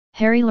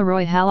Harry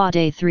Leroy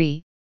Halladay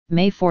III,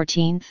 May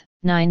 14,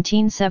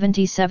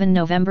 1977 –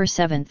 November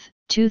 7,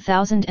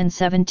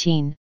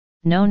 2017,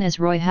 known as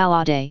Roy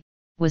Halladay,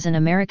 was an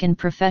American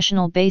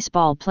professional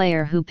baseball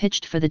player who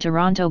pitched for the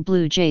Toronto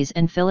Blue Jays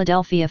and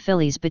Philadelphia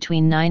Phillies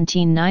between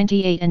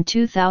 1998 and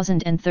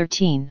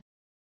 2013.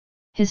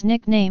 His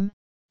nickname,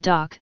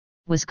 Doc,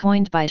 was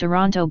coined by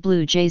Toronto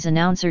Blue Jays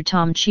announcer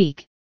Tom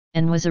Cheek,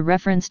 and was a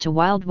reference to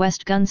Wild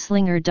West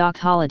gunslinger Doc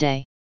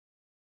Holliday.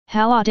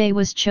 Halladay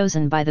was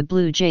chosen by the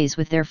Blue Jays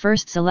with their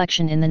first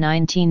selection in the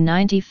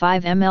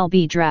 1995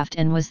 MLB draft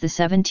and was the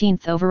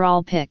 17th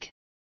overall pick.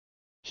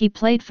 He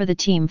played for the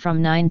team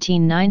from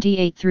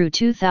 1998 through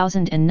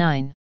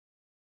 2009.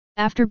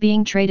 After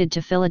being traded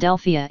to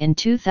Philadelphia in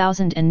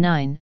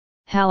 2009,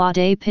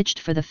 Halladay pitched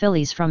for the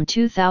Phillies from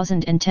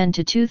 2010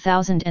 to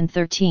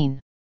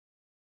 2013.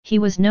 He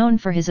was known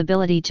for his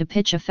ability to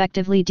pitch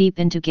effectively deep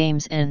into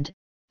games and,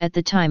 at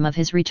the time of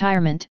his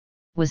retirement,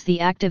 was the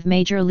active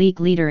major league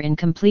leader in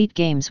complete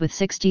games with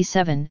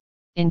 67,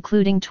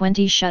 including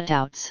 20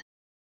 shutouts.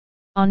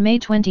 On May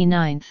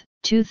 29,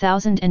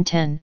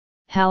 2010,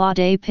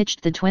 Halladay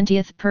pitched the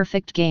 20th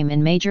perfect game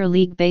in Major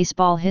League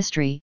Baseball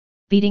history,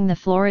 beating the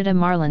Florida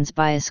Marlins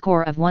by a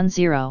score of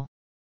 1-0.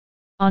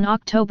 On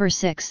October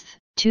 6,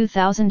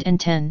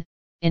 2010,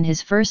 in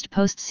his first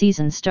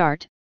postseason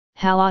start,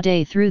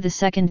 Halladay threw the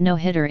second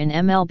no-hitter in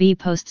MLB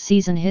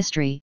postseason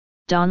history,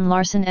 Don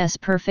Larsen's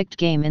perfect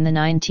game in the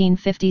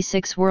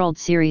 1956 World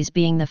Series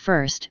being the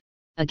first,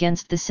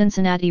 against the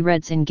Cincinnati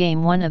Reds in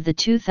Game 1 of the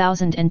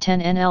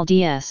 2010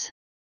 NLDS.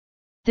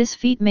 This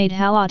feat made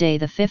Halladay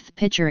the fifth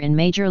pitcher in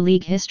Major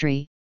League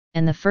history,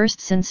 and the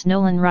first since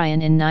Nolan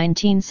Ryan in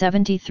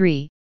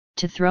 1973,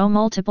 to throw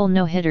multiple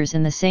no-hitters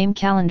in the same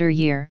calendar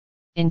year,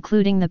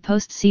 including the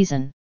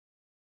postseason.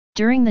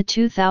 During the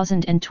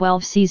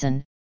 2012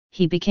 season,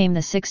 he became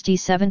the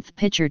 67th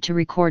pitcher to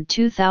record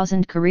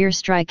 2,000 career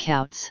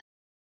strikeouts.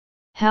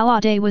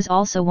 Halladay was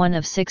also one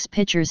of 6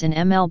 pitchers in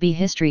MLB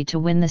history to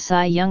win the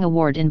Cy Young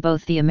Award in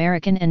both the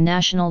American and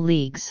National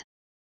Leagues.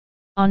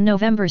 On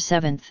November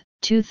 7,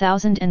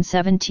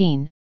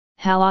 2017,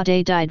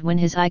 Halladay died when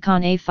his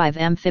Icon A5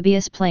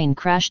 amphibious plane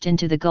crashed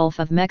into the Gulf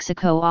of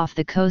Mexico off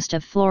the coast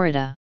of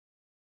Florida.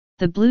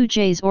 The Blue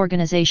Jays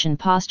organization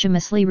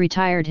posthumously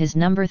retired his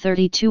number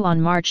 32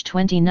 on March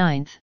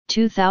 29,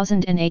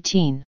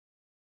 2018.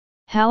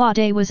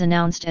 Halladay was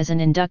announced as an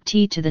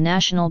inductee to the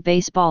National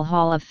Baseball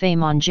Hall of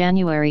Fame on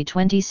January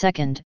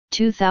 22,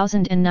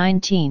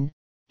 2019.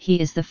 He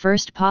is the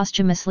first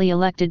posthumously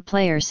elected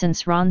player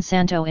since Ron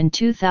Santo in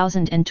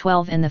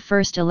 2012 and the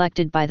first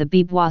elected by the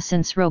Bibois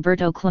since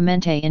Roberto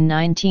Clemente in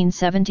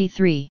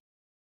 1973.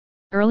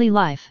 Early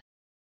life.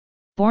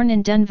 Born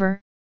in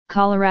Denver,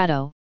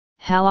 Colorado,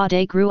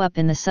 Halladay grew up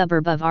in the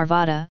suburb of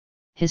Arvada.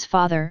 His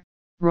father,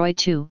 Roy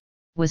II,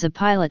 was a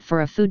pilot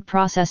for a food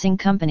processing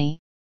company,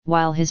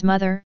 while his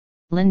mother,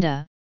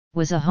 Linda,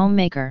 was a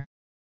homemaker.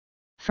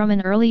 From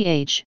an early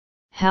age,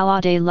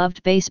 Halladay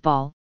loved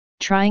baseball,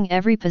 trying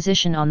every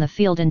position on the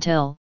field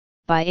until,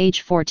 by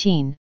age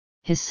 14,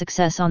 his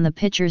success on the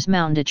pitcher's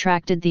mound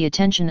attracted the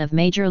attention of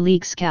major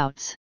league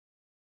scouts.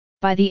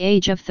 By the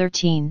age of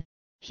 13,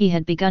 he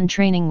had begun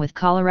training with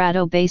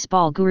Colorado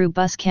baseball guru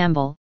Bus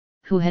Campbell,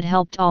 who had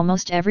helped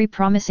almost every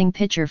promising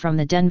pitcher from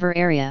the Denver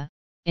area,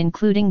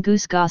 including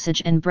Goose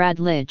Gossage and Brad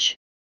Lidge.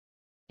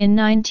 In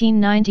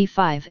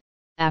 1995,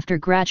 after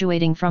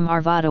graduating from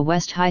Arvada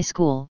West High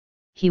School,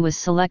 he was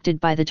selected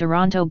by the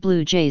Toronto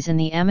Blue Jays in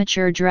the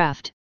amateur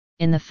draft,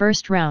 in the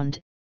first round,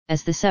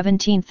 as the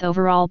 17th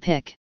overall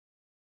pick.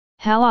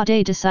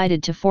 Halladay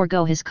decided to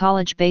forego his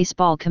college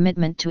baseball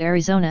commitment to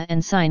Arizona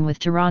and sign with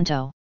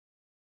Toronto.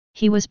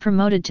 He was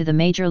promoted to the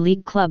Major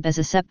League club as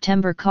a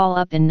September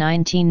call-up in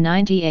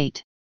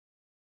 1998.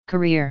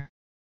 Career: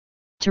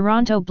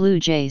 Toronto Blue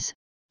Jays,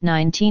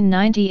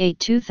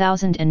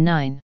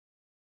 1998-2009.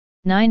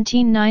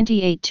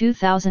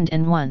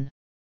 1998-2001.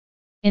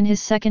 In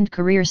his second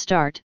career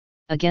start,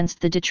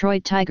 against the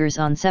Detroit Tigers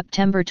on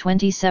September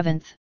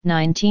 27,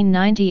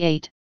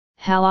 1998,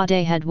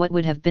 Halladay had what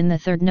would have been the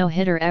third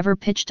no-hitter ever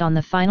pitched on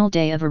the final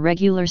day of a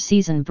regular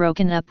season,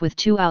 broken up with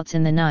 2 outs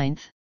in the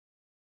 9th.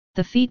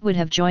 The feat would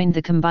have joined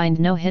the combined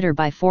no-hitter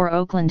by 4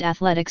 Oakland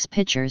Athletics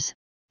pitchers,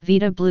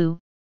 Vita Blue,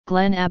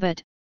 Glenn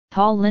Abbott,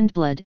 Paul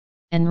Lindblad,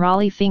 and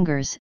Raleigh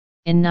Fingers,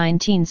 in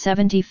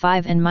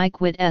 1975 and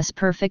Mike Witt's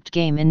perfect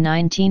game in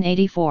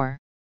 1984.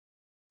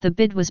 The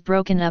bid was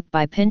broken up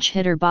by pinch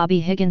hitter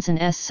Bobby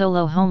Higginson's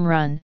solo home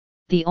run,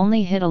 the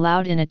only hit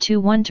allowed in a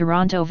 2-1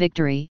 Toronto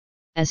victory,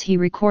 as he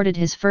recorded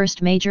his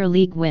first major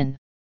league win.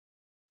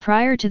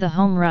 Prior to the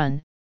home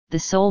run, the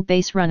sole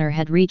base runner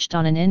had reached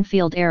on an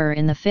infield error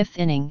in the 5th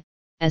inning,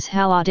 as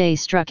Halladay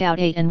struck out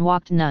 8 and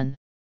walked none.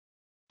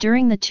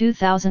 During the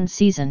 2000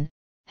 season,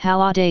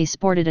 Halladay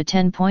sported a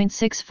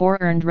 10.64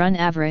 earned run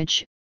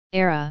average,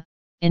 ERA,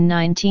 in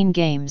 19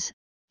 games,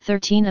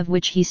 13 of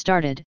which he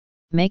started,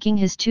 making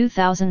his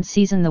 2000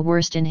 season the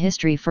worst in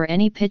history for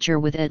any pitcher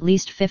with at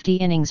least 50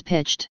 innings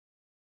pitched.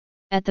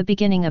 At the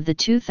beginning of the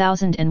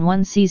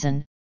 2001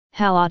 season,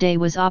 Halladay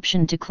was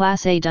optioned to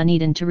Class A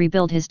Dunedin to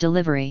rebuild his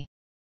delivery.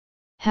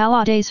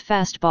 Halladay's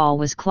fastball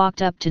was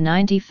clocked up to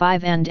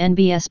 95 and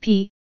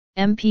NBSP,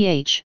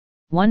 mph,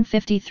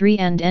 153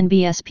 and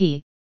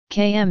NBSP,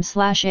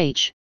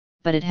 km/h,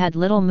 but it had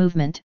little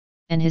movement,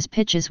 and his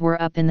pitches were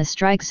up in the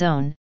strike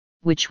zone,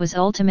 which was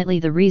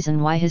ultimately the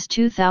reason why his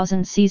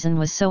 2000 season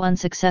was so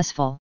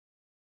unsuccessful.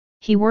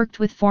 He worked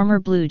with former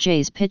Blue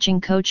Jays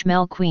pitching coach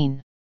Mel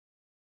Queen.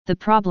 The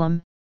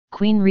problem,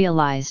 Queen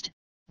realized,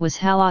 was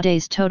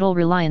Halladay's total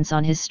reliance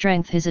on his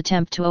strength, his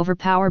attempt to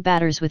overpower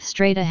batters with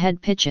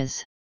straight-ahead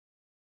pitches.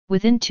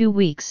 Within 2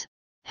 weeks,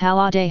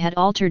 Halladay had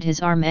altered his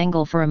arm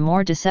angle for a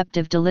more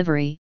deceptive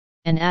delivery,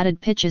 and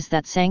added pitches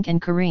that sank and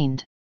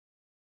careened.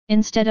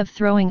 Instead of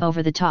throwing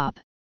over the top,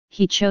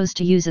 he chose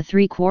to use a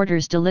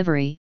 3/4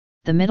 delivery,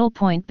 the middle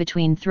point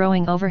between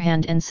throwing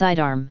overhand and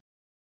sidearm.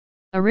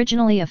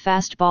 Originally a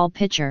fastball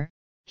pitcher,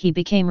 he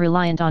became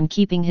reliant on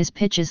keeping his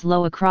pitches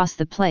low across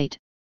the plate,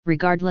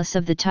 regardless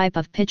of the type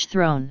of pitch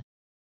thrown.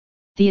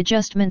 The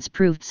adjustments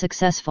proved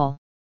successful.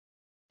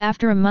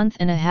 After a month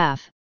and a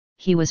half,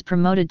 he was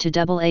promoted to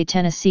Double-A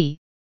Tennessee,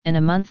 and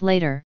a month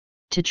later,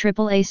 to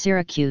Triple-A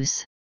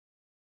Syracuse.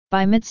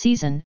 By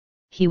mid-season,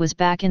 he was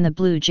back in the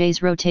Blue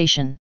Jays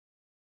rotation.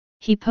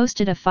 He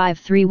posted a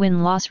 5-3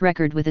 win-loss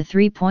record with a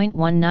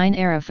 3.19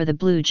 ERA for the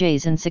Blue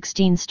Jays in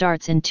 16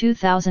 starts in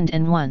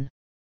 2001,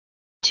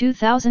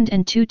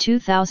 2002,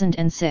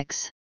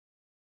 2006.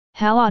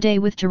 Halladay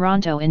with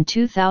Toronto in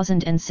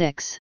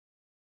 2006.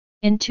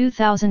 In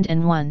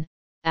 2001,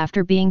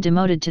 after being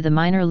demoted to the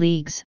minor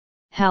leagues,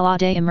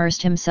 Halladay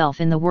immersed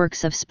himself in the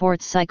works of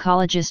sports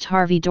psychologist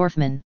Harvey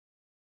Dorfman.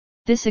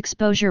 This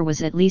exposure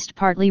was at least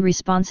partly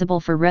responsible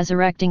for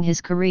resurrecting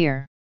his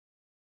career.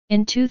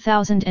 In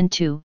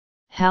 2002,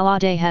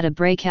 Halladay had a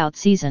breakout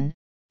season,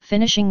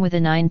 finishing with a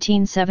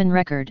 19-7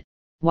 record,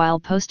 while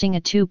posting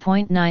a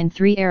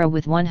 2.93 ERA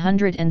with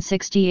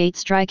 168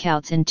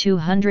 strikeouts in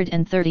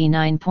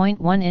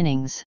 239.1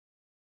 innings.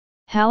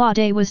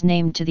 Halladay was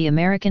named to the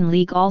American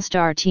League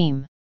All-Star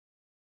team.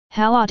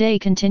 Halladay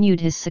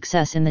continued his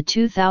success in the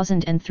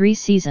 2003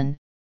 season,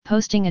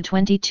 posting a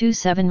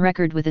 22-7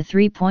 record with a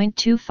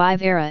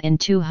 3.25 ERA in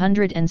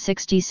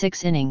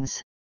 266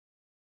 innings.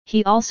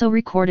 He also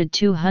recorded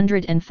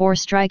 204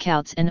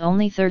 strikeouts and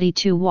only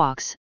 32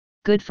 walks,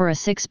 good for a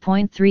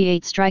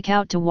 6.38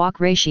 strikeout-to-walk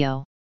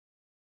ratio.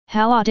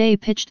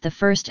 Halladay pitched the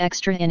first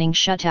extra inning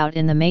shutout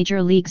in the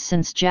major leagues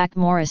since Jack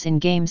Morris in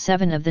Game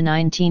 7 of the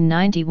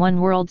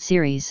 1991 World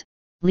Series,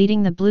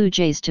 leading the Blue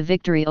Jays to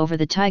victory over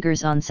the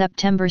Tigers on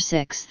September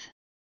 6.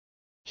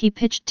 He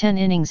pitched 10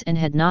 innings and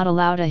had not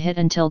allowed a hit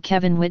until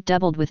Kevin Witt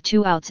doubled with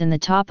 2 outs in the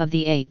top of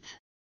the 8th.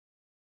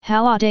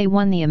 Halladay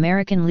won the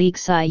American League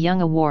Cy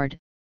Young Award,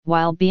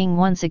 while being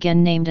once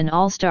again named an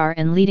All-Star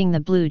and leading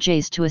the Blue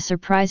Jays to a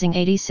surprising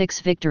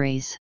 86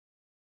 victories.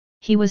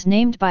 He was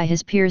named by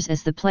his peers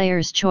as the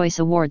Players' Choice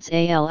Awards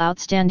AL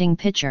Outstanding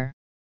Pitcher.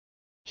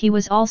 He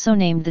was also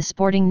named the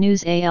Sporting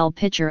News AL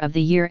Pitcher of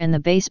the Year and the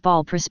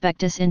Baseball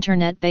Prospectus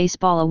Internet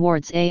Baseball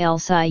Awards AL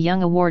Cy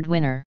Young Award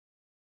winner.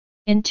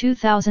 In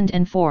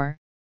 2004,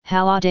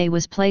 Halladay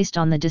was placed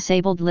on the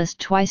disabled list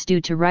twice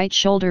due to right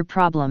shoulder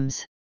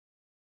problems.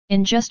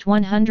 In just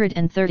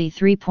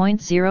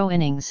 133.0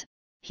 innings,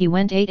 he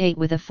went 8-8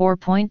 with a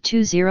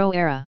 4.20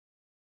 ERA.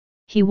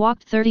 He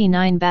walked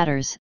 39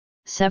 batters,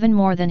 7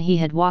 more than he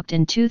had walked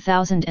in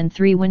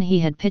 2003 when he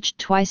had pitched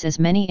twice as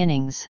many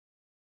innings.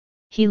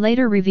 He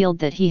later revealed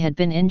that he had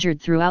been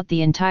injured throughout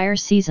the entire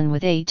season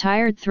with a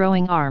tired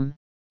throwing arm,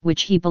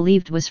 which he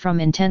believed was from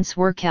intense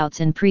workouts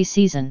in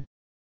pre-season.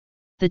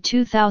 The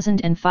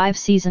 2005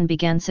 season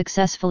began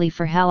successfully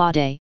for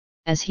Halladay,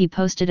 as he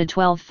posted a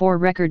 12-4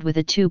 record with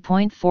a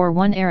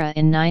 2.41 ERA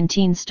in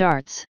 19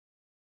 starts.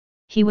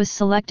 He was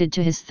selected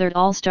to his third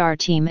All-Star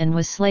team and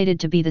was slated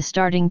to be the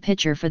starting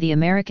pitcher for the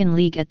American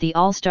League at the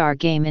All-Star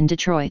Game in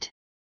Detroit.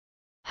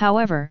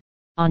 However,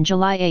 on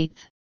July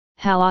 8,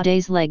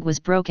 Halladay's leg was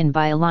broken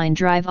by a line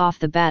drive off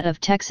the bat of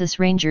Texas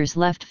Rangers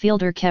left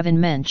fielder Kevin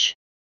Mench.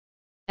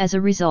 As a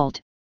result,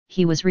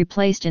 he was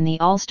replaced in the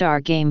All-Star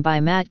Game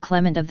by Matt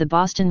Clement of the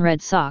Boston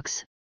Red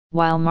Sox,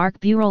 while Mark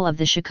Burrell of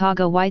the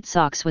Chicago White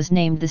Sox was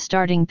named the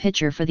starting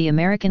pitcher for the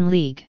American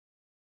League.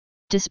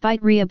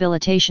 Despite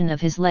rehabilitation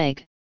of his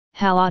leg,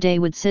 Halladay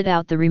would sit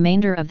out the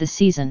remainder of the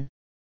season.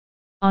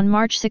 On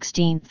March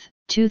 16,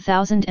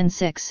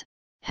 2006,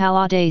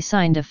 Halladay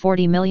signed a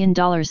 $40 million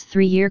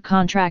 3-year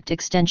contract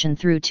extension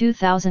through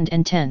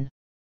 2010.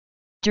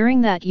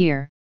 During that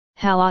year,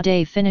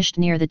 Halladay finished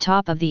near the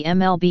top of the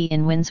MLB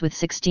in wins with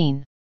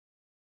 16.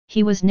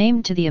 He was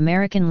named to the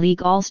American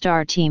League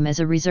All-Star team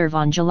as a reserve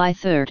on July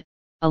 3,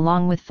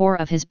 along with 4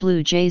 of his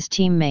Blue Jays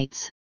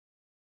teammates.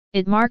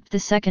 It marked the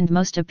second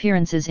most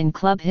appearances in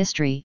club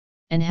history,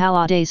 and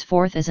Halladay's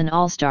 4th as an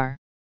All-Star.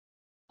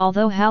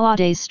 Although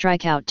Halladay's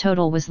strikeout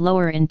total was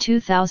lower in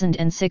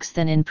 2006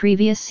 than in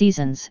previous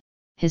seasons,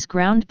 his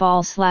ground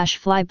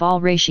ball/fly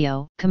ball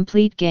ratio,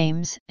 complete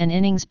games, and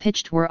innings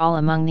pitched were all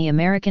among the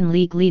American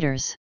League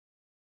leaders.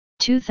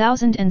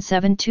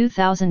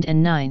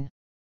 2007-2009.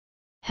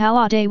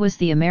 Halladay was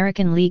the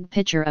American League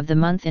Pitcher of the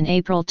Month in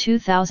April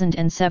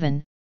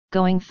 2007,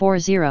 going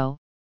 4-0.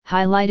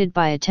 highlighted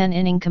by a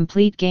 10-inning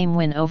complete game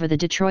win over the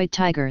Detroit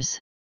Tigers.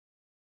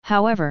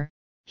 However,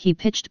 he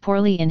pitched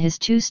poorly in his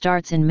 2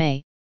 starts in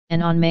May,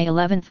 and on May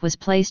 11 was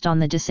placed on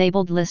the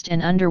disabled list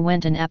and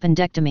underwent an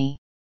appendectomy.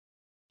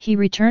 He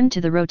returned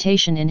to the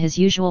rotation in his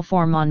usual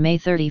form on May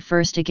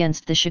 31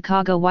 against the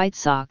Chicago White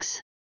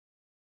Sox.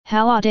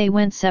 Halladay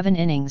went 7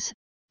 innings,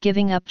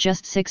 giving up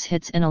just 6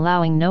 hits and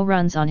allowing no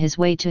runs on his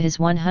way to his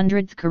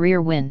 100th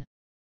career win.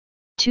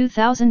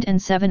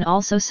 2007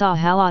 also saw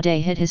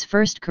Halladay hit his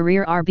first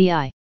career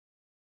RBI.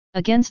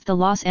 Against the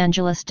Los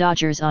Angeles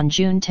Dodgers on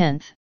June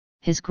 10,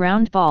 his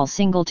ground ball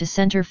single to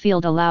center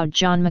field allowed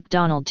John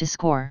McDonald to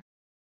score.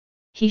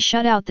 He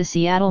shut out the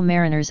Seattle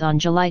Mariners on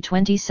July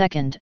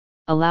 22,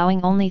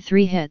 allowing only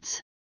 3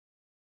 hits.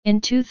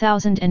 In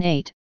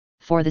 2008,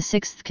 for the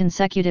 6th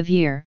consecutive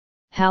year,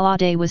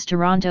 Halladay was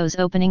Toronto's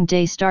opening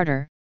day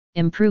starter,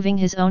 improving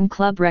his own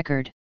club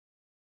record.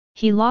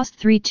 He lost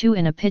 3-2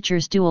 in a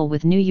pitcher's duel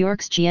with New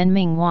York's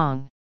Jian-Ming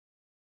Wang.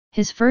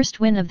 His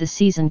first win of the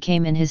season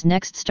came in his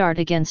next start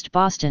against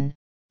Boston,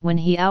 when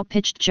he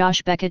outpitched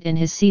Josh Beckett in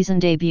his season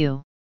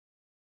debut.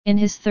 In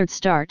his 3rd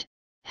start,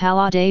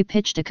 Halladay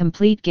pitched a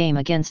complete game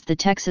against the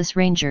Texas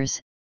Rangers,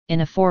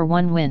 in a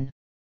 4-1 win.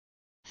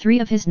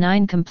 3 of his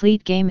 9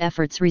 complete game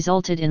efforts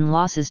resulted in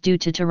losses due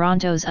to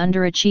Toronto's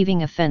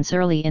underachieving offense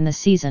early in the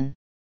season.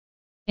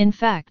 In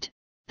fact,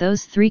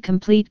 those 3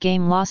 complete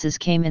game losses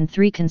came in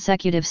 3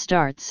 consecutive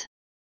starts.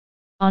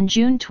 On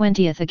June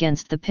 20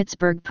 against the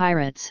Pittsburgh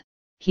Pirates,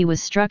 he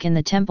was struck in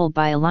the temple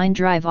by a line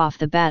drive off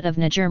the bat of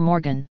Niger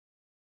Morgan.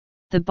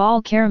 The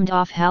ball caromed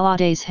off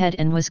Halladay's head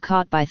and was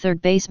caught by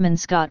third baseman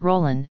Scott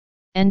Rowland,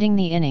 ending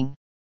the inning.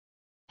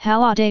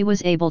 Halladay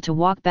was able to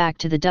walk back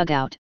to the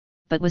dugout,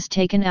 but was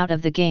taken out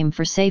of the game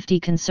for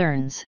safety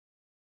concerns.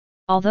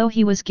 Although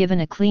he was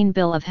given a clean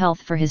bill of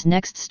health for his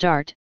next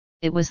start,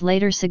 it was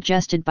later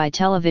suggested by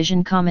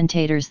television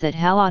commentators that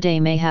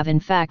Halladay may have in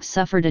fact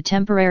suffered a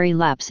temporary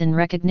lapse in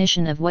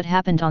recognition of what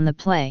happened on the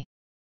play.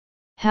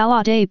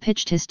 Halladay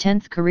pitched his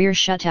 10th career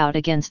shutout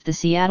against the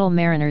Seattle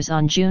Mariners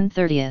on June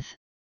 30.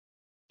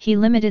 He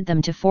limited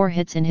them to 4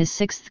 hits in his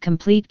 6th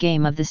complete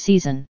game of the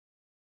season.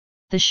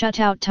 The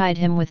shutout tied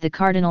him with the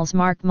Cardinals'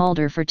 Mark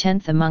Mulder for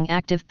 10th among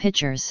active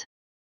pitchers.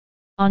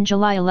 On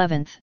July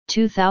 11,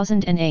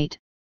 2008,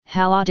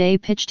 Halladay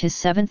pitched his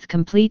 7th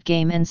complete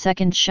game and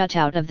 2nd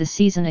shutout of the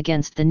season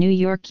against the New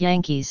York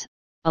Yankees,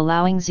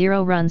 allowing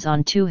 0 runs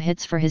on 2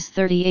 hits for his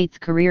 38th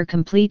career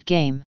complete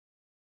game.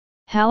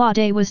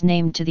 Halladay was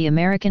named to the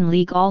American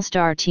League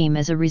All-Star team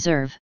as a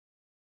reserve.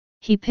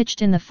 He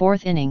pitched in the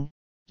 4th inning,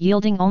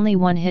 yielding only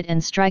 1 hit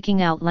and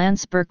striking out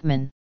Lance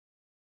Berkman.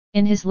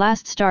 In his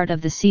last start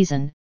of the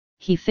season,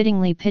 he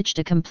fittingly pitched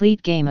a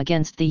complete game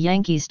against the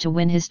Yankees to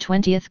win his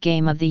 20th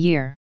game of the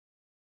year.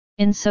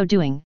 In so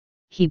doing,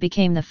 he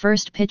became the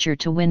first pitcher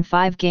to win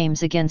 5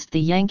 games against the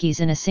Yankees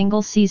in a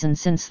single season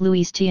since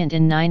Luis Tiant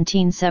in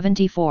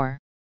 1974.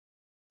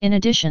 In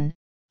addition,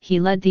 he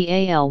led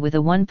the AL with a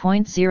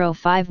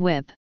 1.05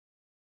 whip.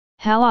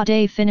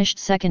 Halladay finished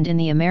 2nd in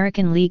the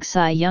American League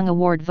Cy Young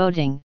Award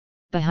voting,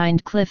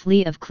 behind Cliff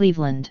Lee of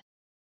Cleveland.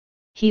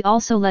 He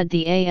also led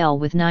the AL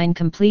with 9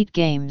 complete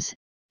games,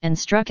 and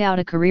struck out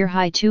a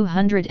career-high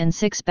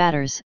 206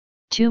 batters,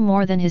 2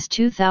 more than his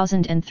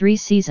 2003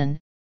 season,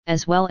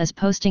 as well as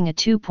posting a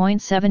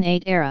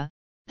 2.78 ERA,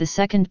 the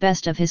second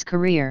best of his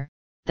career,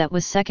 that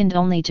was second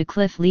only to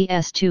Cliff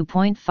Lee's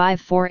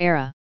 2.54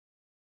 ERA.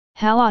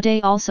 Halladay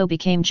also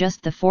became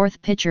just the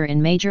 4th pitcher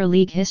in Major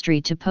League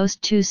history to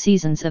post 2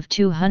 seasons of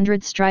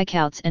 200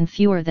 strikeouts and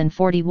fewer than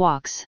 40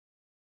 walks.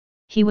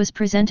 He was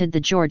presented the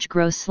George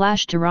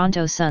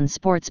Gross/Toronto Sun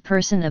Sports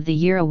Person of the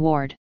Year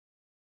award.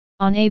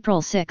 On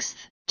April 6,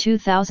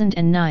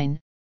 2009,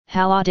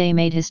 Halladay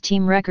made his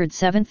team record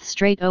 7th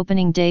straight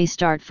opening day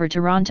start for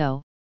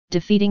Toronto,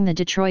 defeating the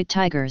Detroit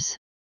Tigers.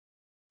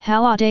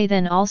 Halladay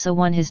then also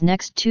won his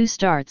next 2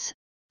 starts,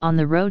 on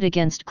the road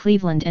against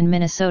Cleveland and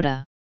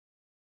Minnesota.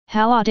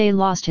 Halladay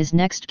lost his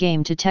next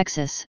game to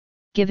Texas,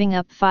 giving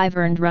up 5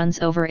 earned runs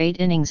over 8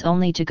 innings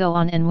only to go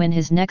on and win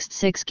his next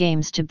 6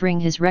 games to bring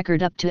his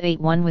record up to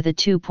 8-1 with a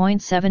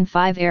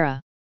 2.75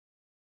 ERA.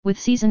 With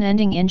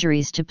season-ending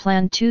injuries to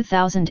planned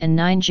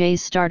 2009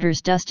 Jays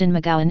starters Dustin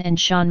McGowan and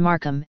Sean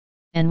Markham,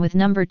 and with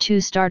number 2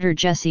 starter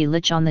Jesse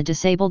Litch on the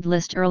disabled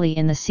list early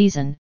in the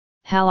season,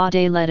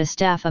 Halladay led a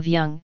staff of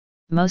young,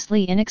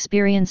 mostly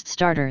inexperienced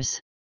starters.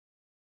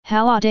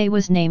 Halladay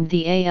was named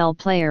the AL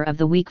Player of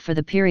the Week for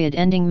the period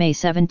ending May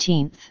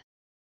 17.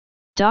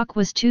 Doc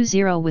was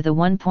 2-0 with a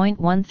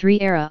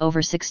 1.13 ERA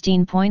over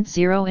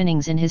 16.0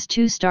 innings in his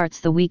 2 starts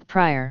the week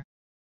prior.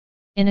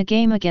 In a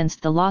game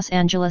against the Los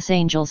Angeles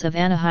Angels of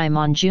Anaheim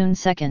on June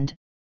 2,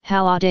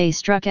 Halladay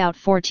struck out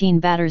 14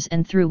 batters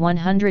and threw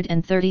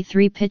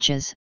 133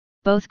 pitches,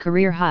 both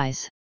career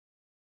highs.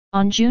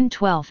 On June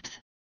 12,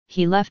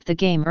 he left the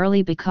game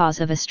early because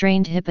of a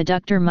strained hip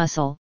adductor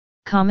muscle,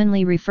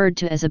 commonly referred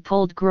to as a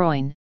pulled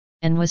groin,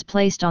 and was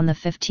placed on the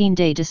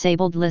 15-day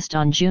disabled list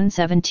on June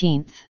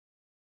 17.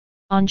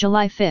 On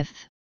July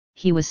 5,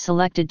 he was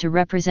selected to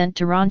represent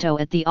Toronto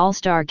at the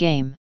All-Star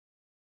Game.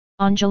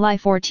 On July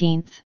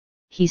 14,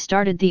 he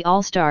started the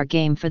All-Star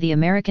game for the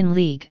American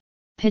League,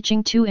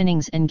 pitching 2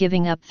 innings and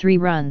giving up 3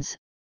 runs,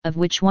 of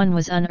which 1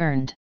 was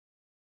unearned.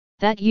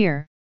 That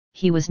year,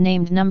 he was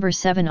named number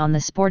 7 on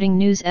the Sporting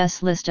News'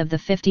 list of the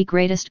 50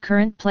 greatest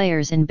current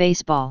players in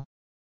baseball.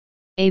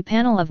 A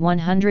panel of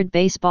 100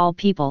 baseball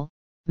people,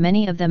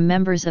 many of them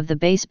members of the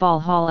Baseball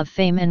Hall of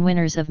Fame and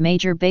winners of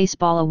major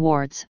baseball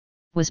awards,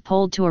 was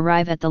polled to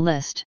arrive at the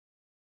list.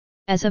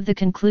 As of the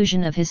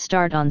conclusion of his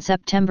start on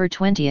September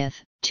 20,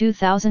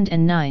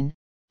 2009,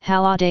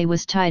 Halladay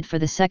was tied for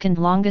the second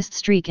longest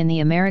streak in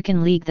the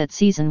American League that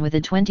season with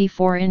a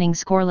 24-inning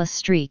scoreless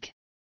streak.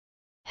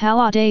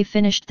 Halladay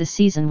finished the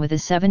season with a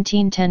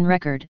 17-10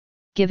 record,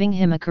 giving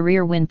him a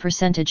career win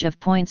percentage of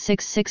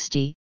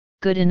 .660,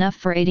 good enough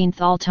for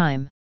 18th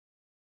all-time.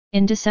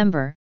 In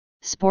December,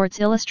 Sports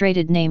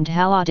Illustrated named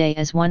Halladay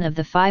as one of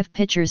the 5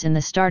 pitchers in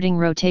the starting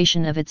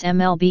rotation of its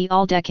MLB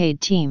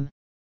All-Decade team.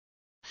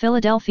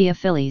 Philadelphia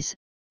Phillies,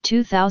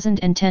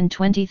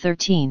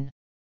 2010-2013.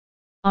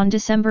 On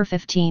December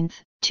 15,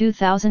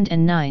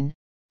 2009,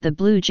 the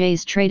Blue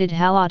Jays traded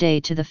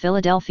Halladay to the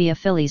Philadelphia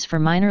Phillies for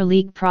minor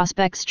league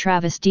prospects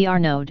Travis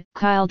d'Arnaud,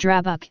 Kyle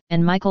Drabek,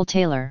 and Michael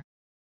Taylor.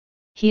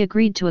 He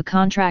agreed to a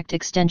contract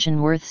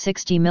extension worth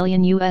 $60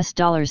 million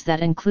that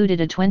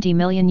included a $20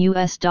 million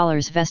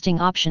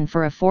vesting option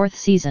for a 4th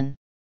season.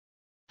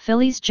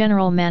 Phillies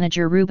general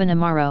manager Ruben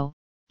Amaro,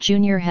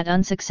 Jr. had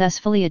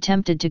unsuccessfully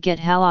attempted to get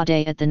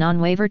Halladay at the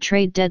non-waiver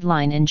trade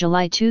deadline in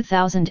July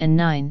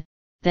 2009,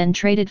 then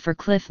traded for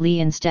Cliff Lee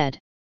instead.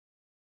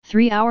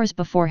 3 hours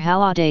before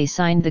Halladay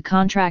signed the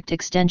contract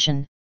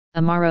extension,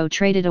 Amaro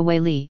traded away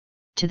Lee,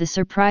 to the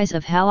surprise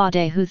of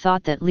Halladay, who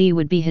thought that Lee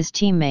would be his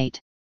teammate.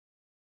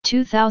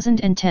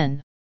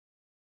 2010.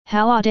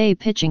 Halladay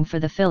pitching for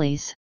the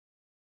Phillies.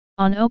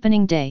 On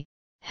opening day,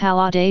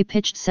 Halladay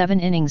pitched 7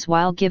 innings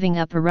while giving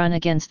up a run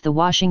against the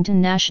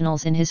Washington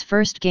Nationals in his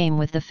first game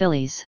with the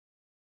Phillies.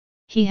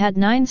 He had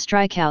 9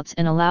 strikeouts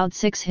and allowed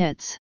 6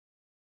 hits.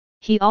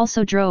 He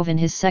also drove in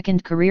his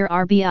second career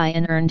RBI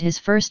and earned his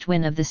first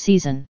win of the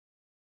season.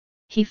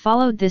 He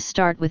followed this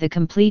start with a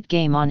complete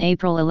game on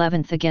April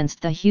 11 against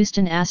the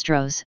Houston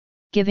Astros,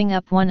 giving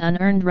up 1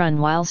 unearned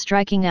run while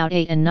striking out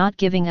 8 and not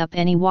giving up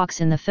any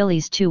walks in the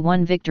Phillies'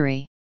 2-1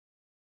 victory.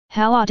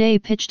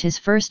 Halladay pitched his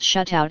first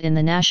shutout in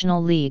the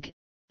National League,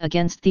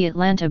 against the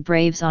Atlanta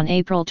Braves on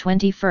April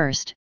 21,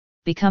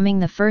 becoming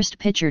the first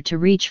pitcher to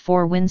reach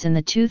 4 wins in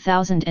the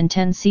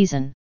 2010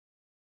 season.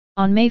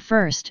 On May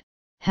 1,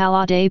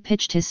 Halladay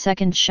pitched his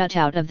second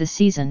shutout of the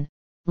season,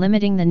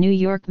 limiting the New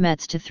York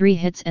Mets to 3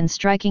 hits and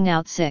striking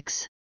out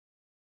 6.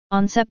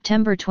 On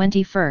September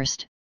 21,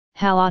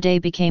 Halladay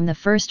became the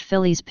first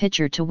Phillies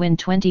pitcher to win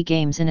 20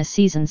 games in a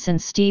season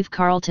since Steve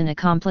Carlton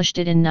accomplished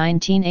it in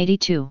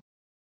 1982.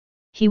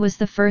 He was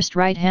the first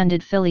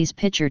right-handed Phillies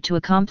pitcher to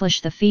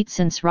accomplish the feat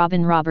since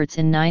Robin Roberts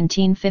in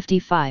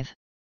 1955.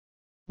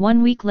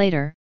 1 week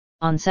later,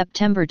 on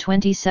September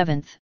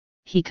 27,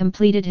 he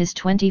completed his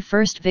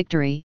 21st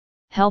victory,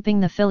 helping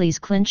the Phillies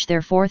clinch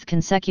their 4th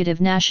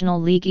consecutive National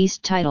League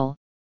East title,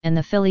 and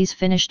the Phillies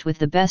finished with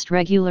the best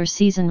regular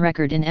season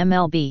record in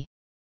MLB.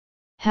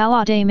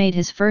 Halladay made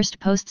his first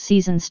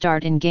postseason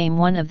start in Game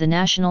 1 of the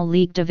National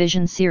League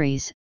Division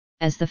Series,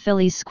 as the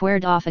Phillies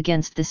squared off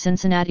against the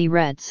Cincinnati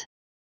Reds.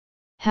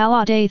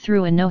 Halladay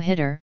threw a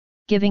no-hitter,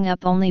 giving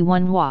up only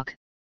 1 walk,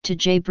 to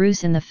Jay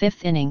Bruce in the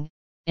 5th inning,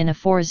 in a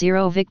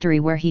 4-0 victory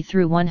where he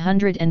threw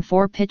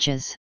 104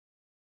 pitches.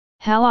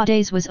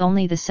 Halladay's was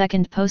only the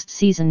second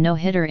postseason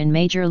no-hitter in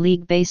Major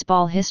League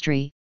Baseball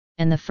history,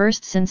 and the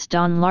first since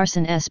Don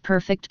Larsen's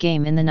perfect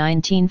game in the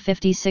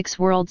 1956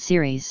 World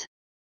Series.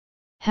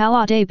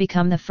 Halladay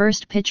became the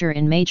first pitcher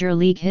in Major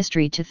League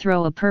history to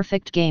throw a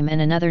perfect game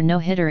and another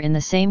no-hitter in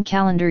the same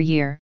calendar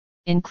year,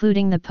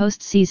 including the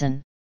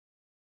postseason.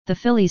 The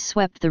Phillies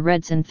swept the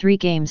Reds in 3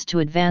 games to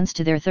advance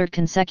to their 3rd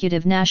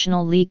consecutive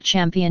National League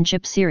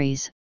Championship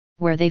Series,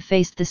 where they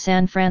faced the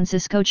San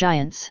Francisco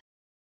Giants.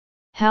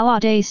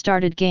 Halladay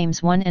started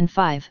Games 1 and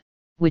 5,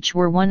 which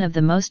were one of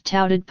the most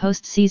touted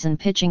postseason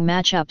pitching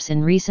matchups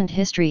in recent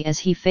history as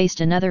he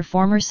faced another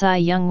former Cy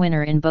Young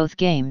winner in both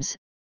games,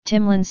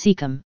 Tim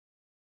Lincecum.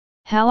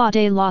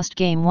 Halladay lost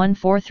Game 1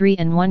 4-3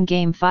 and won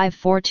Game 5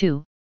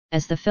 4-2,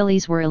 as the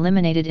Phillies were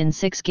eliminated in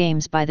 6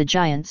 games by the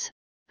Giants,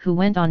 who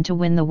went on to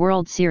win the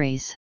World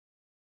Series.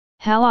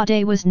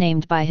 Halladay was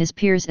named by his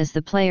peers as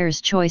the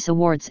Players' Choice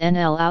Awards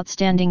NL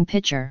Outstanding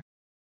Pitcher.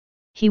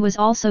 He was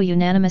also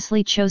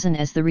unanimously chosen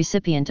as the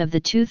recipient of the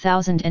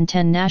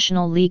 2010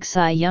 National League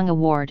Cy Young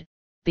Award,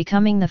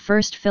 becoming the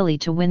first Philly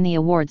to win the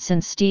award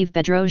since Steve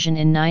Bedrosian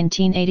in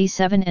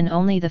 1987 and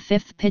only the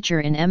 5th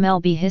pitcher in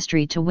MLB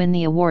history to win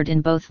the award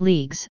in both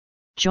leagues,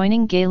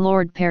 joining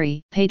Gaylord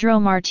Perry, Pedro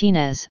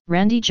Martinez,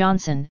 Randy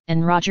Johnson,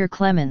 and Roger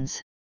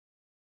Clemens.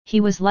 He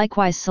was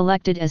likewise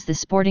selected as the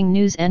Sporting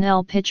News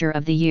NL Pitcher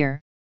of the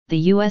Year, the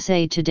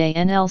USA Today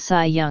NL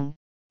Cy Young,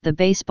 the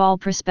Baseball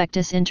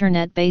Prospectus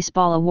Internet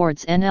Baseball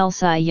Awards NL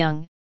Cy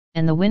Young,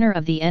 and the winner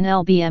of the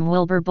NLBM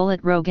Wilbur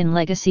Bullet Rogan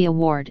Legacy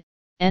Award,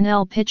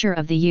 NL Pitcher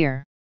of the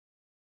Year.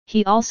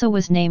 He also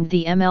was named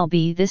the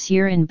MLB This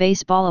Year in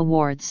Baseball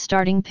Awards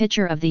Starting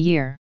Pitcher of the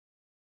Year.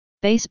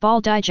 Baseball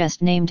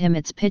Digest named him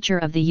its Pitcher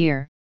of the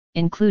Year,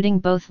 including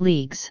both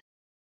leagues.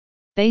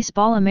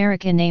 Baseball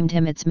America named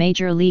him its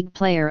Major League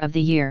Player of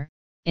the Year,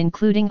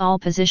 including all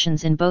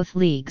positions in both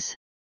leagues.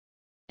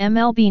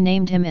 MLB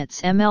named him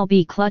its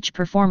MLB Clutch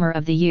Performer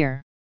of the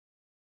Year.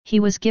 He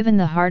was given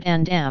the Heart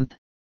and Amp,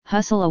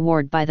 Hustle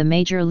Award by the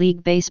Major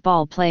League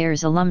Baseball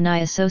Players Alumni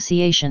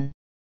Association.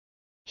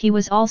 He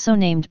was also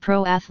named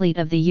Pro Athlete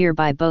of the Year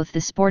by both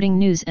the Sporting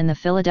News and the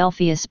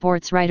Philadelphia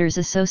Sports Writers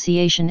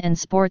Association and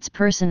Sports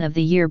Person of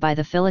the Year by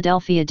the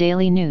Philadelphia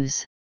Daily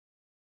News.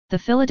 The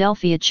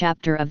Philadelphia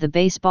chapter of the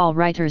Baseball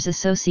Writers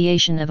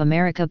Association of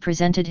America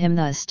presented him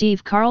the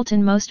Steve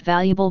Carlton Most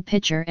Valuable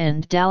Pitcher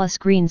and Dallas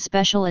Green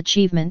Special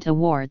Achievement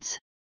Awards.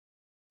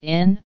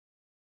 In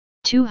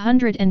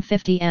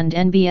 250 and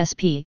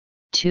NBSP,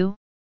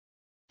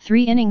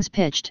 2.3 innings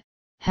pitched,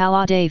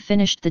 Halladay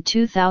finished the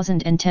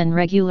 2010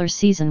 regular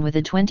season with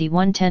a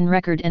 21-10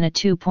 record and a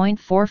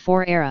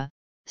 2.44 ERA,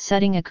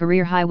 setting a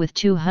career high with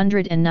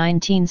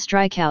 219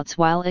 strikeouts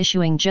while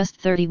issuing just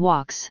 30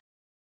 walks.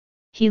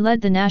 He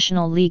led the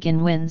National League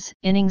in wins,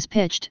 innings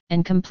pitched,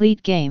 and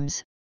complete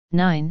games,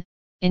 9,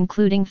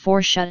 including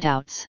 4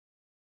 shutouts.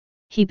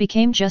 He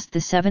became just the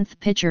 7th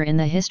pitcher in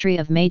the history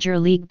of Major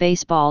League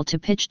Baseball to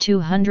pitch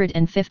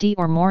 250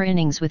 or more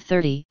innings with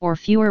 30 or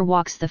fewer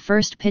walks, the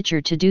first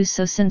pitcher to do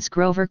so since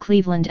Grover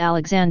Cleveland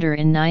Alexander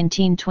in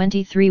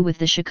 1923 with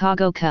the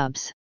Chicago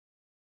Cubs.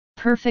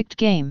 Perfect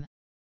Game.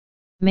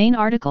 Main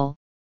article,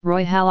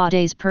 Roy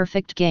Halladay's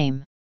Perfect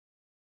Game.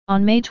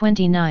 On May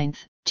 29,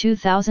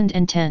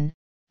 2010,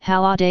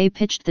 Halladay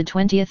pitched the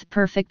 20th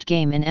perfect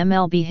game in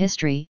MLB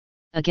history,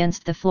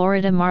 against the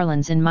Florida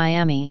Marlins in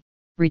Miami,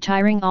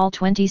 retiring all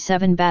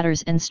 27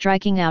 batters and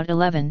striking out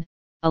 11,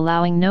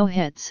 allowing no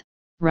hits,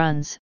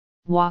 runs,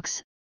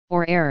 walks,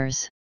 or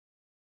errors.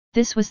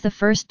 This was the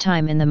first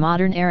time in the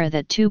modern era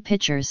that two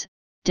pitchers,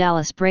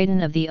 Dallas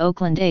Braden of the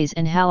Oakland A's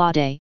and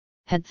Halladay,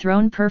 had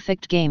thrown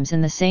perfect games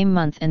in the same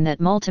month and that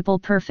multiple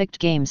perfect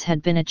games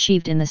had been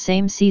achieved in the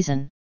same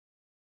season.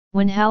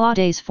 When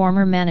Halladay's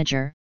former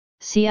manager,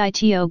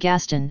 Cito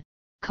Gaston,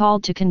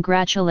 called to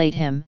congratulate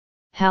him,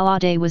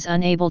 Halladay was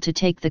unable to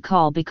take the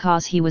call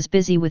because he was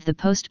busy with the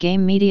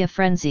post-game media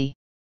frenzy.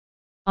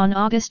 On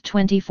August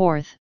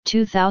 24,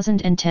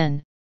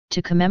 2010,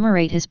 to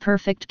commemorate his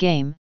perfect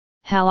game,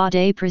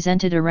 Halladay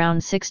presented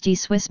around 60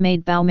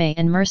 Swiss-made Baume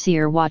and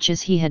Mercier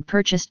watches he had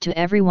purchased to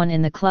everyone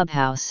in the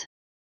clubhouse.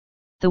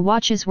 The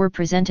watches were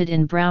presented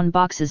in brown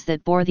boxes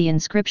that bore the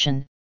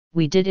inscription,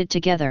 "We did it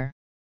together.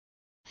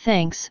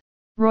 Thanks,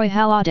 Roy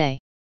Halladay."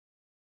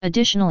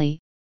 Additionally,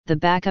 the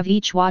back of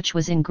each watch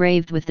was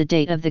engraved with the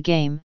date of the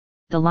game,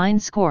 the line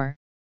score,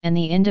 and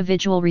the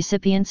individual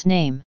recipient's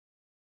name.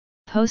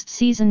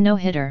 Postseason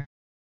no-hitter.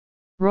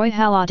 Roy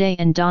Halladay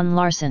and Don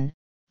Larson,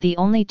 the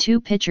only two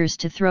pitchers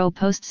to throw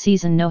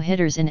postseason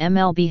no-hitters in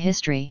MLB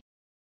history.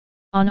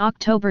 On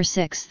October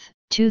 6,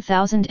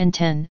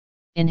 2010,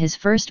 in his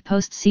first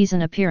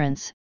postseason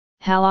appearance,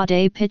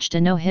 Halladay pitched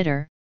a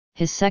no-hitter,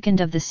 his second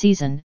of the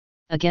season,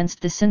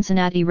 against the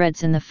Cincinnati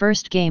Reds in the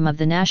first game of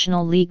the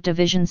National League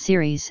Division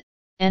Series,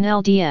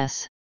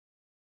 NLDS.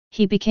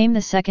 He became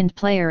the second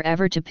player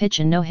ever to pitch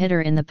a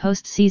no-hitter in the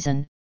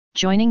postseason,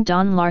 joining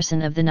Don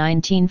Larson of the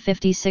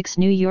 1956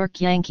 New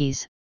York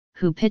Yankees,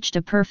 who pitched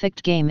a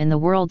perfect game in the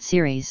World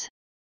Series.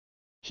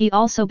 He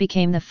also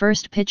became the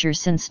first pitcher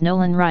since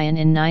Nolan Ryan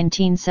in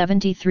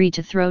 1973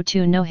 to throw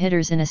 2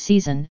 no-hitters in a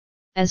season,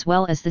 as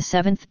well as the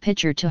 7th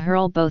pitcher to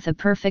hurl both a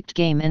perfect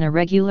game and a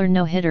regular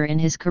no-hitter in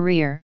his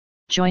career,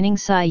 joining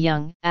Cy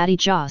Young, Addie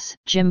Joss,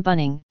 Jim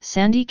Bunning,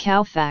 Sandy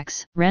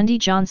Koufax, Randy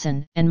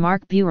Johnson, and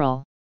Mark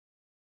Burrell.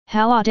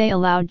 Halladay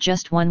allowed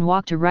just 1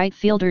 walk to right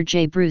fielder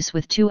Jay Bruce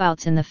with 2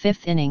 outs in the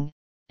 5th inning,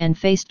 and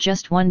faced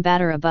just 1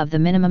 batter above the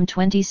minimum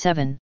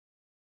 27.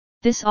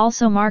 This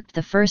also marked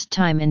the first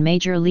time in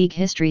Major League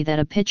history that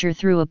a pitcher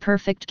threw a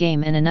perfect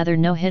game and another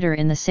no-hitter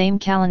in the same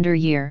calendar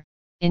year,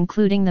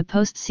 including the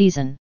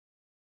postseason.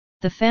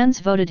 The fans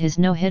voted his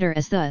no-hitter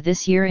as the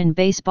This Year in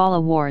Baseball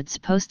Awards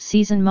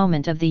postseason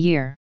moment of the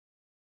year.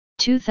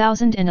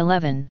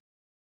 2011.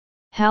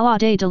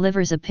 Halladay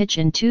delivers a pitch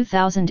in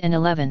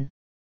 2011.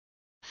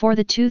 For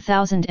the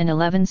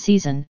 2011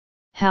 season,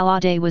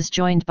 Halladay was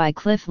joined by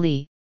Cliff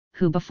Lee,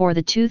 who before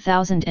the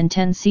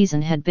 2010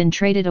 season had been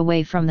traded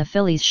away from the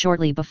Phillies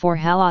shortly before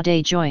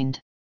Halladay joined.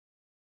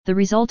 The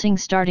resulting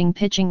starting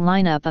pitching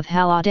lineup of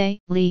Halladay,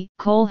 Lee,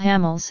 Cole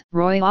Hamels,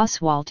 Roy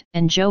Oswalt,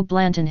 and Joe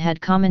Blanton had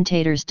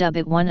commentators dub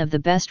it one of the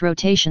best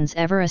rotations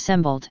ever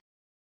assembled.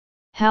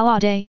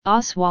 Halladay,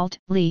 Oswalt,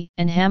 Lee,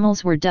 and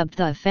Hamels were dubbed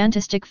the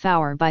Fantastic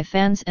Four by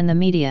fans and the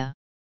media.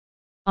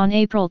 On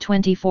April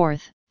 24,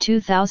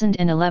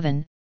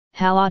 2011,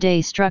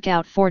 Halladay struck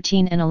out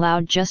 14 and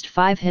allowed just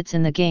 5 hits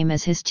in the game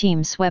as his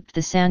team swept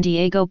the San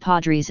Diego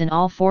Padres in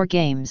all 4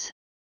 games.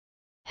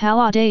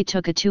 Halladay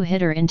took a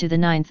 2-hitter into the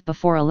 9th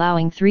before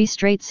allowing 3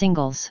 straight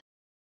singles.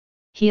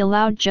 He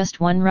allowed just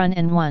 1 run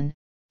and won,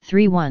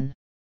 3-1.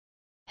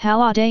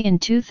 Halladay in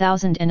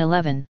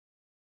 2011.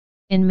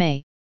 In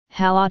May,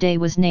 Halladay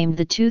was named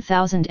the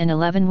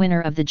 2011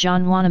 winner of the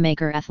John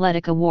Wanamaker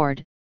Athletic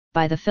Award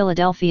by the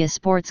Philadelphia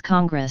Sports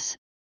Congress,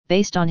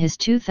 based on his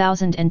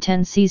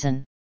 2010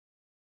 season.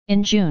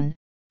 In June,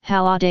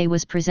 Halladay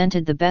was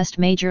presented the Best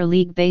Major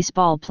League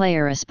Baseball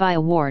Player (ESPY)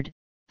 Award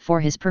for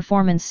his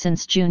performance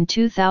since June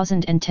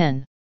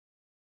 2010.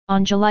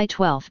 On July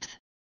 12,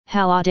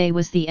 Halladay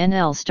was the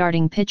NL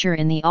starting pitcher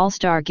in the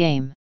All-Star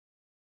Game.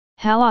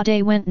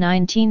 Halladay went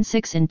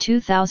 19-6 in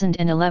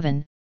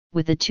 2011,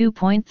 with a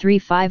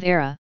 2.35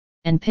 ERA,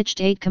 and pitched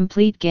 8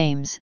 complete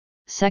games,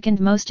 second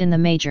most in the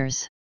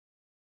majors.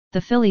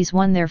 The Phillies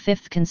won their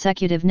 5th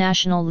consecutive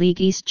National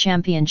League East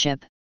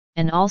championship,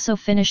 and also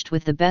finished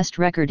with the best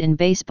record in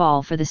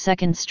baseball for the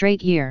second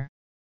straight year.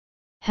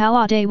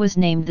 Halladay was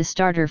named the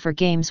starter for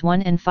Games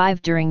 1 and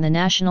 5 during the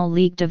National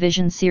League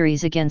Division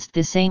Series against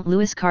the St.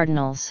 Louis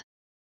Cardinals.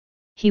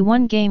 He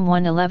won Game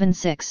 1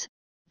 11-6,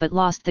 but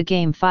lost the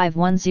Game 5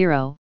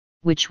 1-0,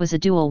 which was a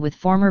duel with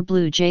former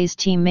Blue Jays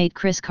teammate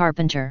Chris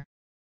Carpenter.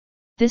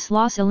 This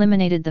loss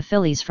eliminated the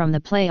Phillies from the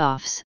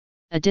playoffs,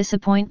 a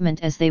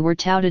disappointment as they were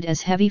touted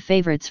as heavy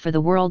favorites for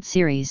the World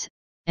Series,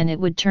 and it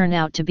would turn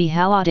out to be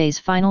Halladay's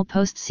final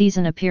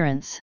postseason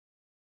appearance.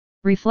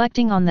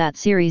 Reflecting on that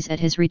series at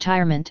his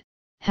retirement,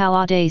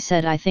 Halladay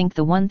said, "I think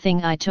the one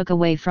thing I took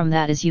away from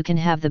that is you can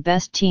have the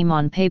best team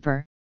on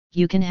paper,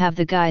 you can have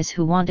the guys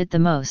who want it the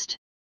most.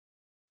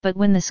 But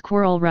when the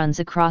squirrel runs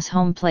across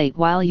home plate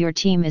while your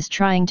team is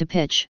trying to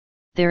pitch,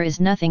 there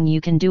is nothing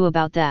you can do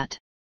about that."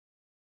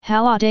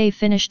 Halladay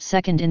finished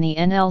second in the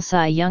NL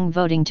Cy Young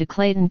voting to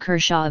Clayton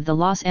Kershaw of the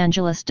Los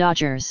Angeles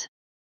Dodgers.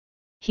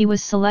 He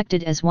was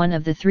selected as one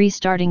of the 3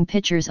 starting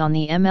pitchers on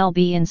the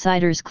MLB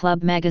Insiders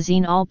Club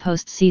magazine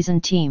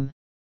All-Postseason team.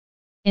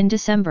 In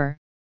December,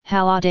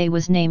 Halladay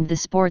was named the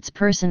Sports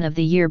Person of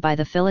the Year by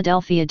the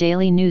Philadelphia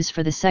Daily News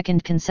for the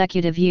 2nd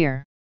consecutive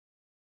year.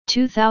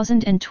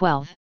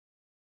 2012.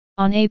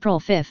 On April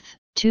 5,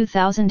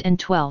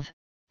 2012,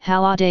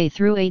 Halladay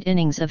threw 8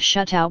 innings of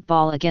shutout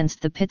ball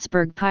against the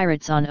Pittsburgh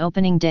Pirates on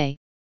opening day,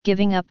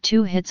 giving up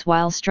 2 hits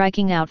while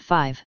striking out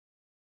 5.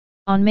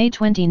 On May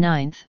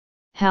 29,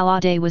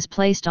 Halladay was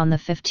placed on the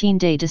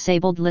 15-day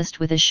disabled list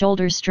with a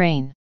shoulder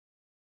strain.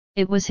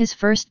 It was his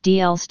first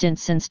DL stint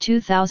since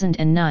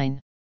 2009.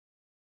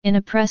 In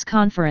a press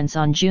conference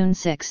on June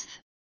 6,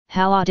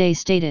 Halladay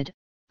stated,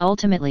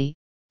 "Ultimately,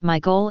 my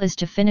goal is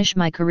to finish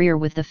my career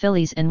with the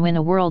Phillies and win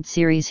a World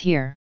Series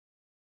here.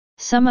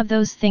 Some of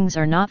those things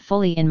are not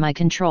fully in my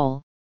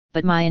control,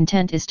 but my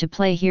intent is to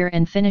play here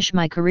and finish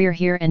my career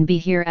here and be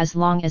here as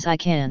long as I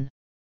can."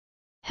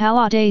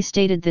 Halladay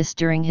stated this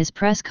during his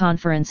press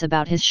conference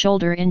about his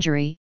shoulder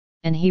injury,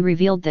 and he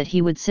revealed that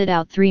he would sit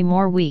out 3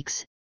 more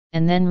weeks,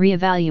 and then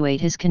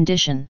reevaluate his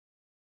condition.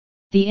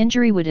 The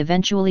injury would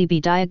eventually be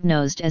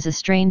diagnosed as a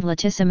strained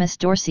latissimus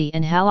dorsi,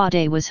 and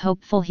Halladay was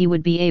hopeful he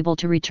would be able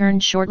to return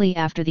shortly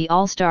after the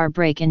All-Star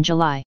break in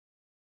July.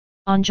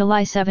 On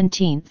July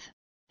 17,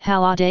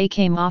 Halladay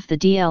came off the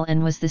DL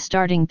and was the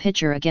starting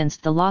pitcher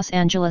against the Los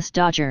Angeles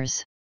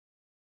Dodgers.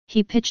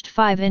 He pitched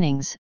 5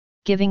 innings,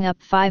 giving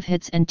up 5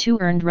 hits and 2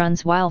 earned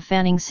runs while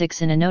fanning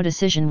 6 in a no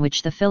decision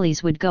which the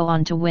Phillies would go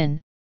on to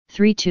win,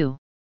 3-2.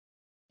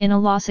 In a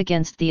loss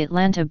against the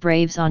Atlanta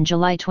Braves on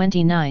July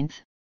 29,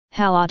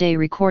 Halladay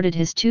recorded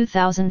his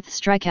 2,000th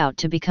strikeout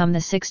to become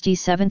the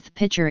 67th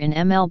pitcher in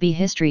MLB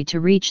history to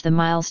reach the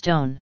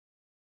milestone.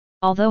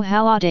 Although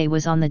Halladay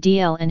was on the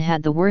DL and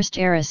had the worst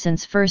era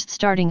since first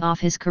starting off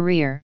his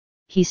career,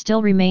 he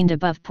still remained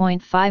above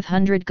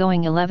 .500,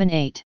 going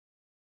 11-8.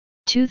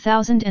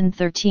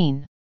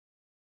 2013.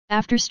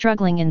 After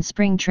struggling in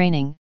spring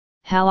training,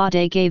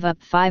 Halladay gave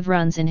up 5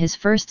 runs in his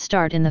first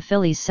start in the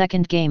Phillies'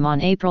 second game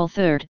on April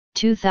 3,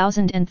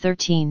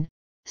 2013,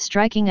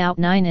 striking out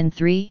 9 in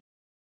 3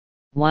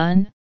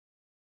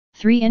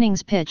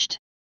 innings pitched.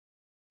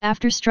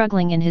 After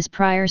struggling in his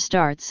prior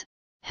starts,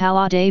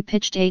 Halladay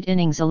pitched 8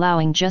 innings,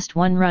 allowing just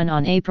 1 run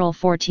on April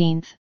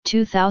 14,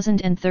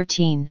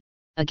 2013,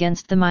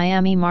 against the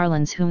Miami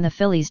Marlins, whom the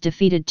Phillies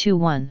defeated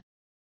 2-1.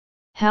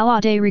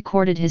 Halladay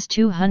recorded his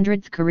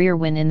 200th career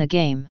win in the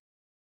game.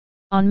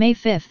 On May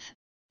 5,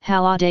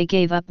 Halladay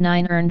gave up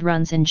 9 earned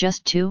runs in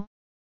just 3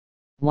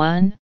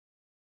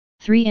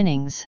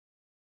 innings.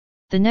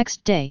 The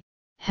next day,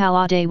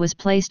 Halladay was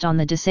placed on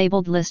the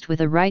disabled list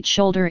with a right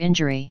shoulder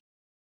injury.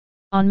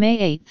 On May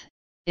 8,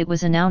 it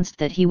was announced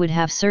that he would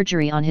have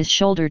surgery on his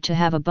shoulder to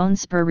have a bone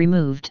spur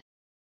removed.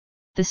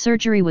 The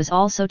surgery was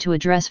also to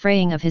address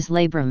fraying of his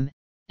labrum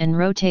and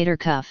rotator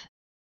cuff.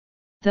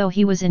 Though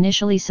he was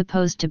initially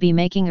supposed to be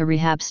making a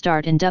rehab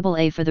start in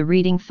Double-A for the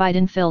Reading Fight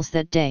in Phils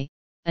that day,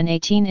 an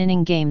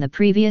 18-inning game the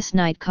previous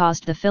night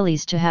caused the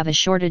Phillies to have a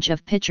shortage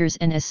of pitchers,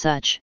 and as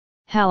such,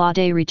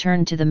 Halladay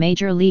returned to the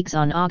major leagues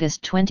on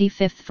August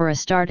 25 for a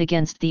start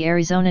against the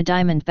Arizona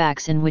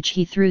Diamondbacks, in which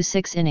he threw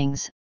 6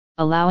 innings,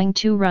 allowing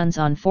 2 runs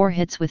on 4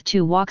 hits with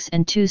 2 walks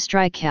and 2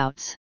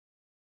 strikeouts.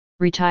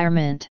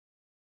 Retirement.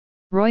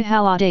 Roy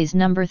Halladay's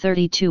number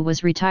 32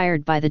 was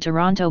retired by the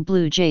Toronto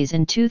Blue Jays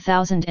in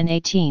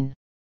 2018.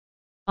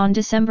 On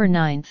December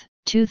 9,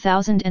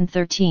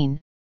 2013,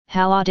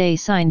 Halladay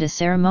signed a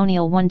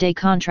ceremonial one-day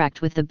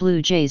contract with the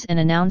Blue Jays and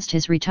announced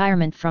his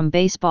retirement from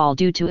baseball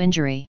due to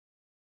injury.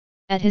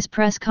 At his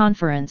press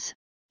conference,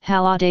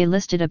 Halladay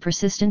listed a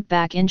persistent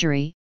back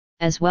injury,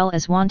 as well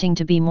as wanting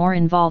to be more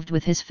involved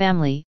with his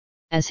family,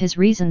 as his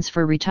reasons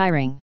for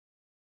retiring.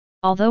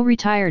 Although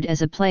retired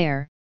as a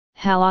player,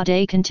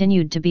 Halladay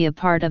continued to be a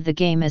part of the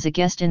game as a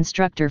guest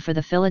instructor for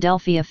the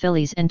Philadelphia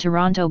Phillies and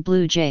Toronto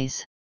Blue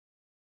Jays.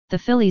 The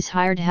Phillies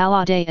hired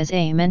Halladay as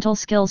a mental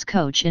skills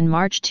coach in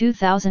March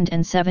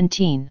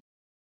 2017.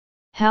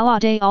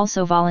 Halladay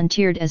also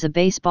volunteered as a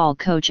baseball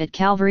coach at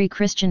Calvary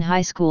Christian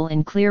High School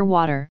in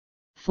Clearwater,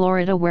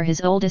 Florida, where his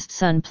oldest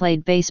son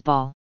played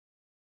baseball.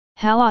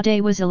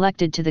 Halladay was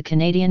elected to the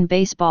Canadian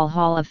Baseball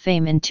Hall of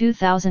Fame in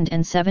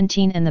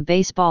 2017 and the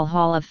Baseball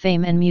Hall of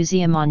Fame and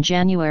Museum on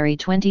January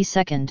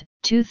 22,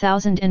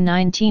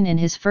 2019 in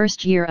his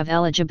first year of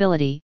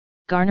eligibility,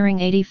 garnering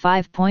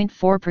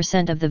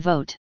 85.4% of the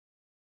vote.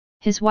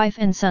 His wife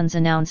and sons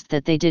announced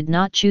that they did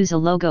not choose a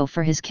logo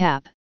for his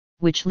cap,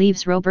 which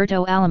leaves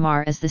Roberto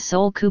Alomar as the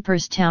sole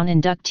Cooperstown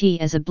inductee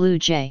as a Blue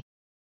Jay.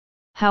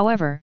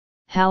 However,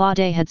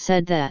 Halladay had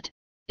said that,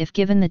 if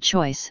given the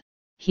choice,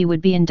 he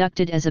would be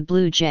inducted as a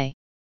Blue Jay.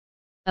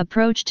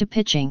 Approach to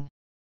pitching.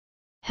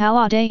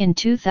 Halladay in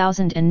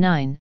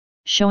 2009,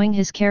 showing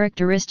his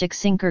characteristic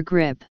sinker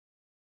grip.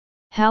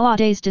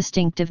 Halladay's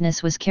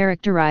distinctiveness was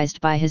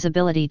characterized by his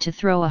ability to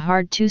throw a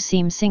hard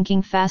two-seam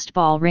sinking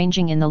fastball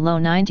ranging in the low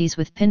 90s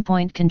with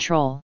pinpoint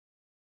control.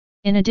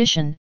 In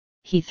addition,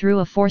 he threw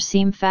a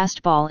four-seam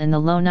fastball in the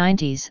low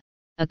 90s,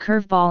 a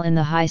curveball in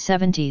the high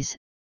 70s,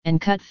 and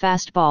cut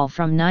fastball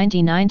from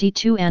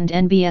 90-92 and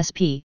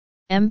NBSP,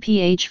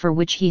 MPH, for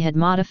which he had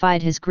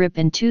modified his grip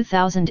in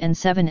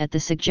 2007 at the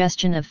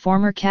suggestion of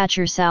former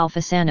catcher Sal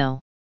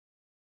Fasano.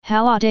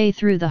 Halladay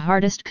threw the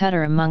hardest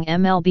cutter among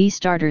MLB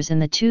starters in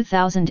the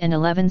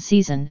 2011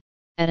 season,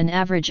 at an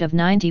average of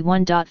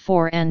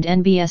 91.4 and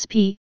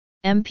NBSP,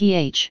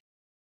 MPH.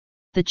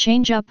 The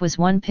changeup was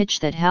one pitch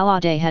that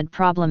Halladay had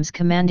problems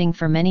commanding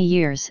for many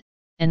years,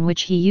 and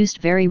which he used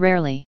very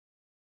rarely.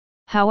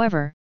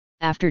 However,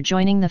 after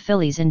joining the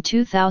Phillies in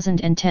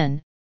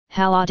 2010,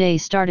 Halladay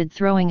started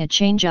throwing a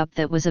changeup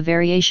that was a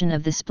variation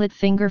of the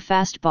split-finger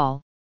fastball,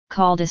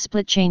 called a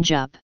split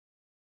changeup.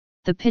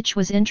 The pitch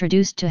was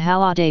introduced to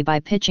Halladay by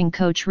pitching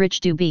coach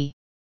Rich Dubee.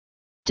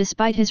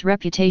 Despite his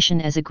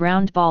reputation as a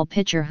ground ball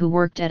pitcher who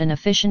worked at an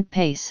efficient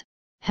pace,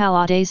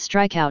 Halladay's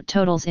strikeout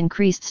totals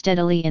increased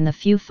steadily in the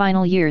few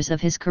final years of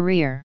his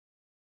career.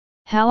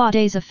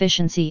 Halladay's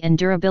efficiency and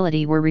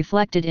durability were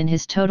reflected in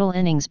his total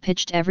innings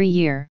pitched every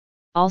year,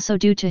 also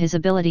due to his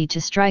ability to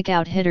strike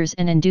out hitters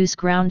and induce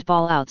ground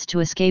ball outs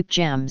to escape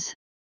jams.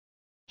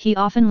 He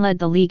often led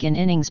the league in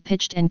innings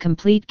pitched and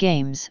complete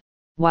games,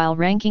 while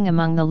ranking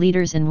among the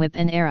leaders in WHIP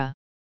and ERA.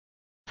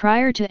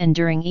 Prior to and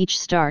during each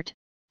start,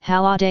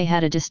 Halladay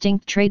had a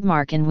distinct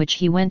trademark in which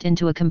he went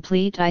into a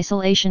complete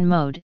isolation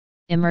mode,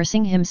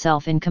 immersing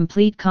himself in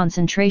complete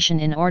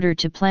concentration in order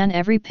to plan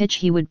every pitch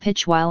he would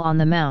pitch while on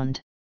the mound.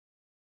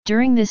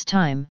 During this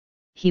time,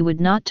 he would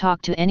not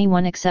talk to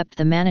anyone except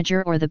the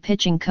manager or the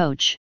pitching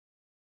coach.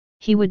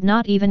 He would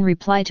not even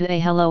reply to a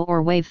hello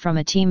or wave from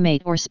a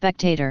teammate or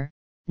spectator,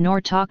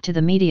 nor talk to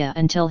the media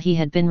until he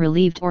had been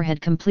relieved or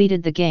had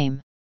completed the game.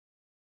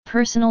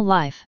 Personal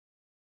life.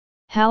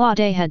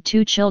 Halladay had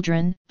two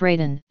children,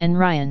 Braden and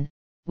Ryan,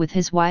 with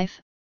his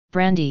wife,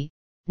 Brandy,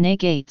 née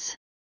Gates.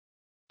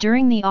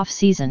 During the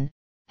off-season,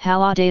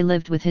 Halladay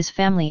lived with his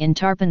family in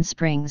Tarpon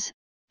Springs,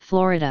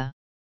 Florida.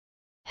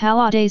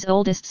 Halladay's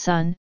oldest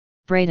son,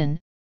 Braden,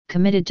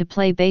 committed to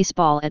play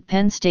baseball at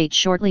Penn State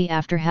shortly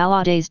after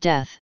Halladay's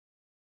death.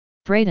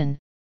 Braden,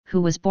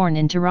 who was born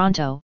in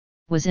Toronto,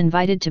 was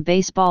invited to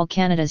Baseball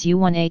Canada's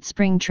U18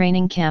 spring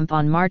training camp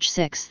on March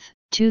 6,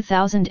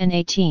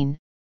 2018,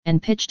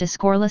 and pitched a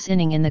scoreless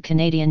inning in the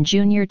Canadian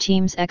junior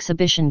team's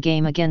exhibition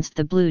game against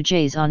the Blue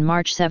Jays on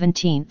March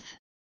 17.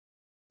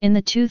 In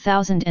the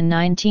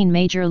 2019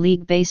 Major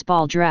League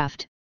Baseball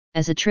draft,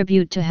 as a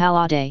tribute to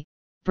Halladay,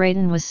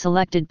 Braden was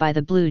selected by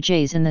the Blue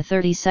Jays in the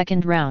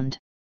 32nd round.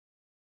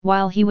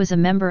 While he was a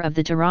member of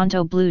the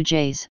Toronto Blue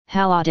Jays,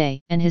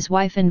 Halladay and his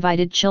wife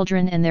invited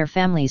children and their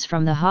families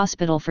from the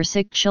Hospital for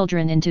Sick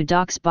Children into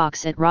Doc's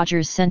box at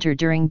Rogers Center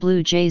during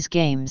Blue Jays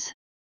games.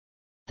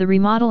 The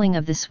remodeling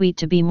of the suite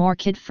to be more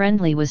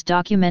kid-friendly was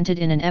documented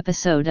in an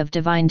episode of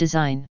Divine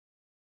Design.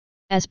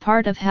 As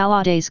part of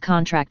Halladay's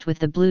contract with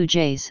the Blue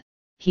Jays,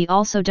 he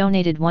also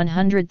donated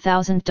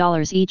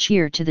 $100,000 each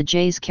year to the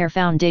Jays Care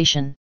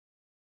Foundation.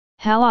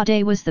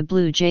 Halladay was the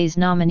Blue Jays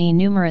nominee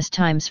numerous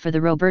times for the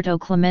Roberto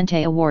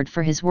Clemente Award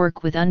for his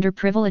work with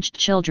underprivileged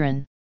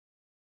children.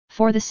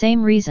 For the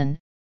same reason,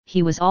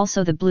 he was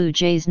also the Blue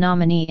Jays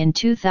nominee in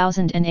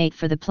 2008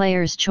 for the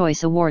Players'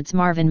 Choice Awards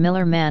Marvin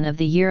Miller Man of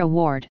the Year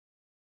Award.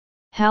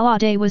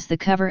 Halladay was the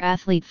cover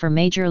athlete for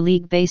Major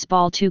League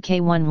Baseball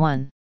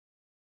 2K11.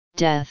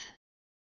 Death.